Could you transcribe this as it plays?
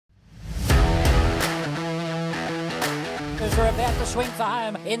others are about to swing for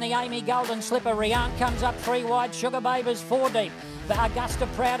home. In the Amy Golden Slipper, Riant comes up 3 wide. Sugar Babe is 4 deep. The Augusta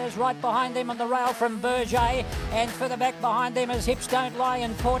Proud is right behind them on the rail from Berger, and further back behind them is Hips Don't Lie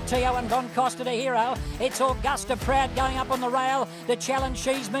and Portillo and Von Costa to Hero. It's Augusta Proud going up on the rail. The challenge,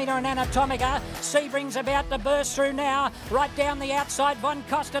 She's Meaner and Anatomica. Sebring's about to burst through now. Right down the outside, Von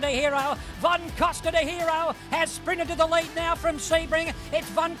Costa to Hero. Von Costa to Hero has sprinted to the lead now from Sebring. It's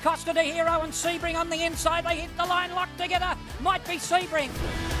Von Costa to Hero and Sebring on the inside. They hit the line locked together. Might be Sebring.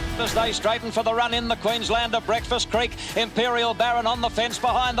 As they straighten for the run in the Queenslander, Breakfast Creek, Imperial Baron on the fence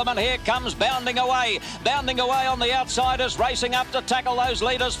behind them, and here comes Bounding Away. Bounding Away on the outsiders, racing up to tackle those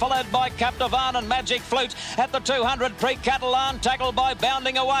leaders, followed by Captivan and Magic Flute. At the 200, Pre-Catalan tackled by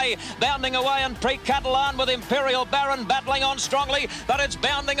Bounding Away. Bounding Away and Pre-Catalan with Imperial Baron battling on strongly, but it's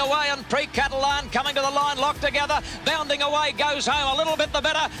Bounding Away and Pre-Catalan coming to the line locked together. Bounding Away goes home a little bit the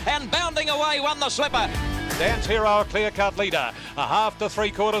better, and Bounding Away won the slipper. Dance Hero, a clear-cut leader. A half to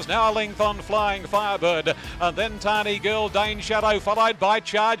 3/4, now a length on Flying Firebird. And then Tiny Girl, Dane Shadow, followed by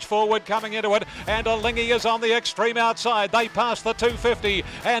Charge Forward coming into it. And a Lingy is on the extreme outside. They pass the 250.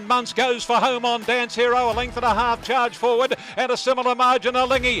 And Muntz goes for home on Dance Hero, a length and a half Charge Forward. And a similar margin, a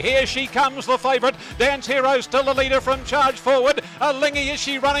Lingy. Here she comes, the favourite. Dance Hero still the leader from Charge Forward. A Lingy, is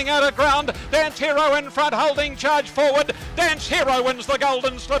she running out of ground? Dance Hero in front, holding Charge Forward. Dance Hero wins the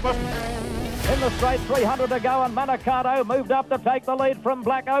Golden Slipper. In the straight, 300 to go, and Manikato moved up to take the lead from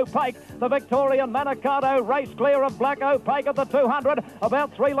Black Opaque. The Victorian Manikato raced clear of Black Opaque at the 200,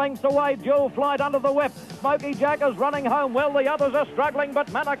 about 3 lengths away. Jewel Flight under the whip. Smoky Jack is running home well. The others are struggling, but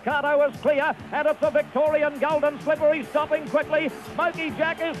Manikato is clear, and it's a Victorian Golden Slipper. He's stopping quickly. Smoky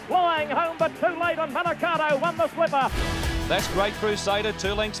Jack is flying home, but too late, and Manikato won the slipper. That's Great Crusader,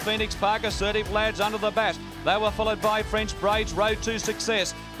 2 lengths Phoenix Park, Assertive Lads under the bat. They were followed by French Braids, Road to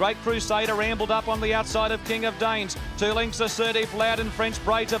Success. Great Crusader ambled up on the outside of King of Danes. 2 lengths Assertive Lad and French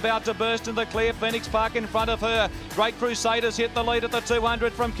Braids about to burst in the clear. Phoenix Park in front of her. Great Crusaders hit the lead at the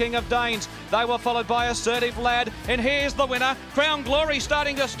 200 from King of Danes. They were followed by Assertive Lad, and here's the winner. Crown Glory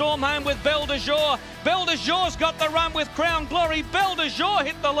starting to storm home with Belle Du Jour. Belle Du Jour's got the run with Crown Glory. Belle Du Jour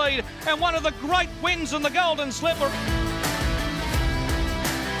hit the lead, and one of the great wins in the Golden Slipper.